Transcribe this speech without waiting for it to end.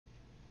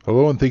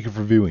Hello and thank you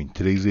for viewing.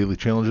 Today's daily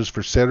challenges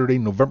for Saturday,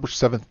 November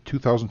 7th,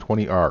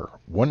 2020 are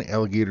 1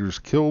 alligator is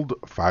killed,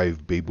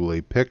 5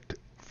 Bolete picked,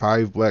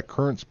 5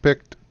 Blackcurrants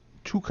picked,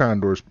 2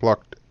 Condors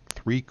plucked,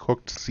 3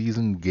 cooked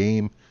seasoned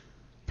game,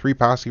 3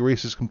 posse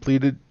races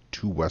completed,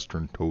 2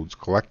 western toads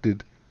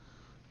collected,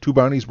 2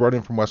 bounties brought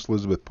in from West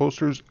Elizabeth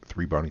posters,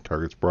 3 bounty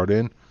targets brought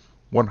in,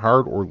 1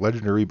 hard or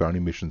legendary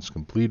bounty missions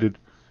completed,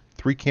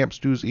 3 camp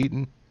stews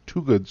eaten,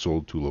 2 goods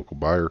sold to local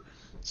buyer,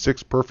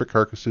 6 perfect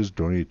carcasses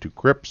donated to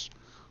crypts,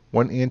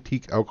 1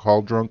 antique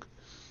alcohol drunk,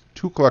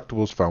 2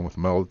 collectibles found with a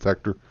metal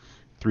detector,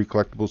 3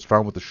 collectibles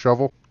found with a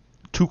shovel,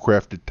 2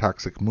 crafted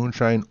toxic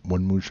moonshine,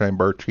 1 moonshine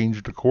bar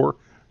changed decor,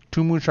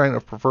 2 moonshine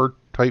of preferred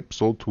type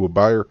sold to a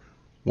buyer,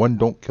 1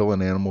 don't kill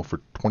an animal for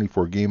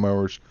 24 game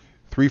hours,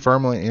 3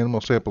 farmland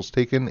animal samples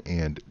taken,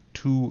 and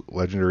 2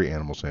 legendary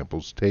animal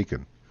samples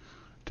taken.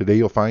 Today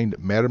you'll find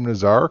Madame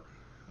Nazar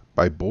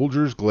by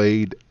Bulger's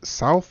Glade,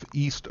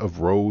 southeast of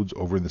Rhodes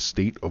over in the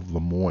state of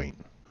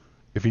Lemoyne.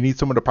 If you need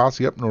someone to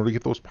posse up in order to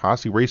get those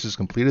posse races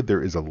completed,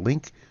 there is a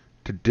link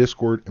to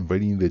Discord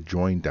inviting you to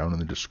join down in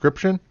the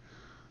description.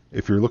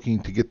 If you're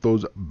looking to get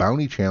those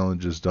bounty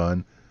challenges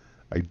done,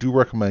 I do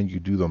recommend you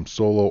do them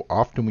solo.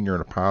 Often when you're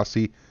in a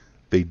posse,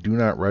 they do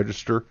not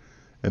register,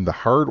 and the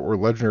hard or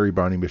legendary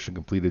bounty mission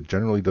completed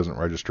generally doesn't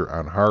register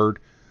on hard.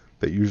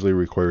 That usually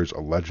requires a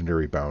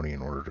legendary bounty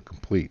in order to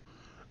complete.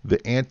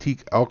 The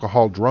antique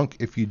alcohol drunk,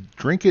 if you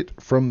drink it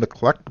from the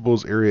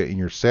collectibles area in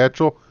your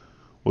satchel,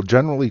 will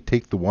generally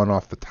take the one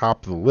off the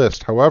top of the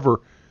list.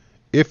 However,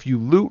 if you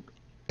loot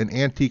an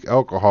antique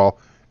alcohol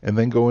and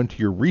then go into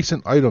your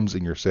recent items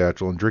in your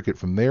satchel and drink it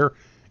from there,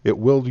 it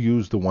will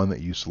use the one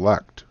that you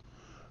select.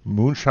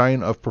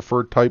 Moonshine of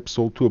preferred type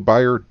sold to a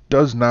buyer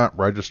does not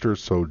register,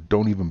 so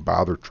don't even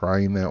bother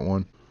trying that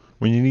one.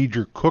 When you need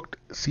your cooked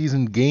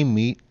seasoned game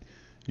meat,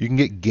 you can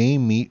get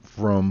game meat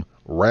from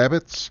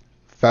rabbits,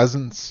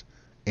 pheasants,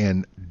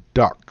 and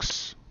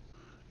ducks.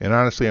 And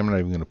honestly, I'm not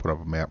even going to put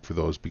up a map for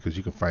those because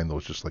you can find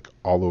those just like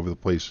all over the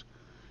place.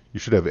 You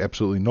should have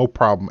absolutely no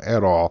problem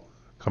at all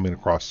coming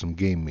across some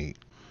game meat.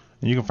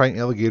 And you can find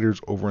alligators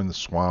over in the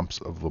swamps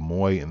of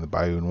Lemoyne and the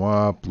Bayou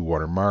Noir, Blue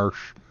Water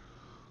Marsh.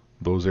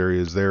 Those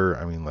areas there,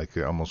 I mean, like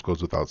it almost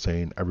goes without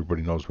saying,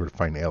 everybody knows where to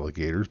find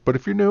alligators. But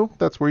if you're new,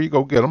 that's where you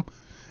go get them.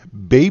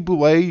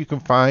 Bolete you can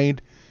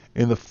find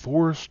in the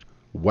forest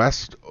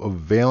west of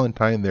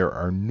Valentine. There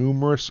are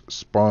numerous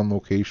spawn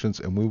locations,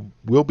 and we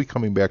will be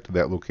coming back to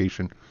that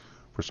location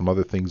for some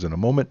other things in a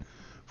moment.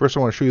 First, I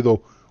want to show you,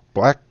 though,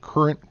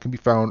 Blackcurrant can be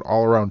found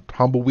all around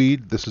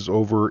Tumbleweed. This is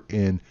over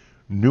in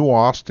New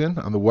Austin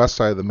on the west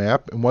side of the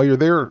map. And while you're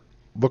there,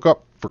 look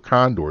up for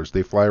condors.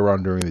 They fly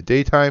around during the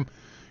daytime.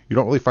 You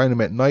don't really find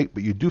them at night,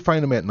 but you do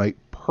find them at night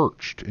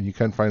perched. And you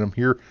can find them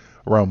here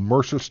around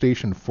Mercer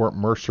Station, Fort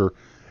Mercer,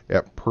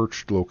 at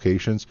perched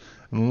locations.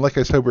 And like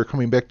I said, we're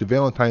coming back to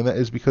Valentine. That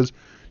is because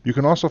you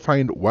can also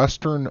find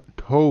western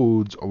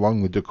toads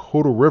along the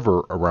Dakota River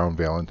around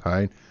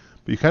Valentine.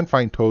 But you can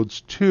find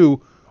toads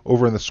too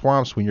over in the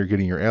swamps when you're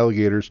getting your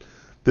alligators.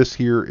 This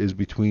here is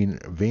between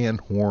Van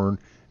Horn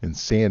and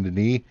Saint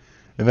Denis.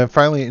 And then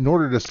finally, in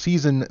order to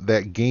season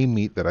that game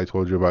meat that I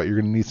told you about, you're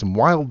going to need some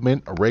wild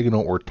mint,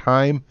 oregano, or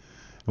thyme.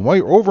 And while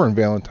you're over in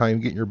Valentine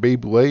getting your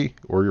Bolete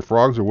or your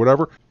frogs or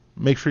whatever,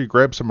 make sure you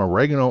grab some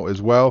oregano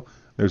as well.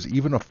 There's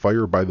even a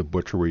fire by the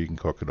butcher where you can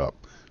cook it up.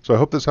 So I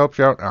hope this helps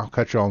you out. I'll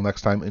catch you all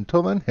next time.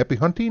 Until then, happy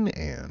hunting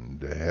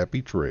and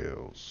happy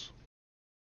trails.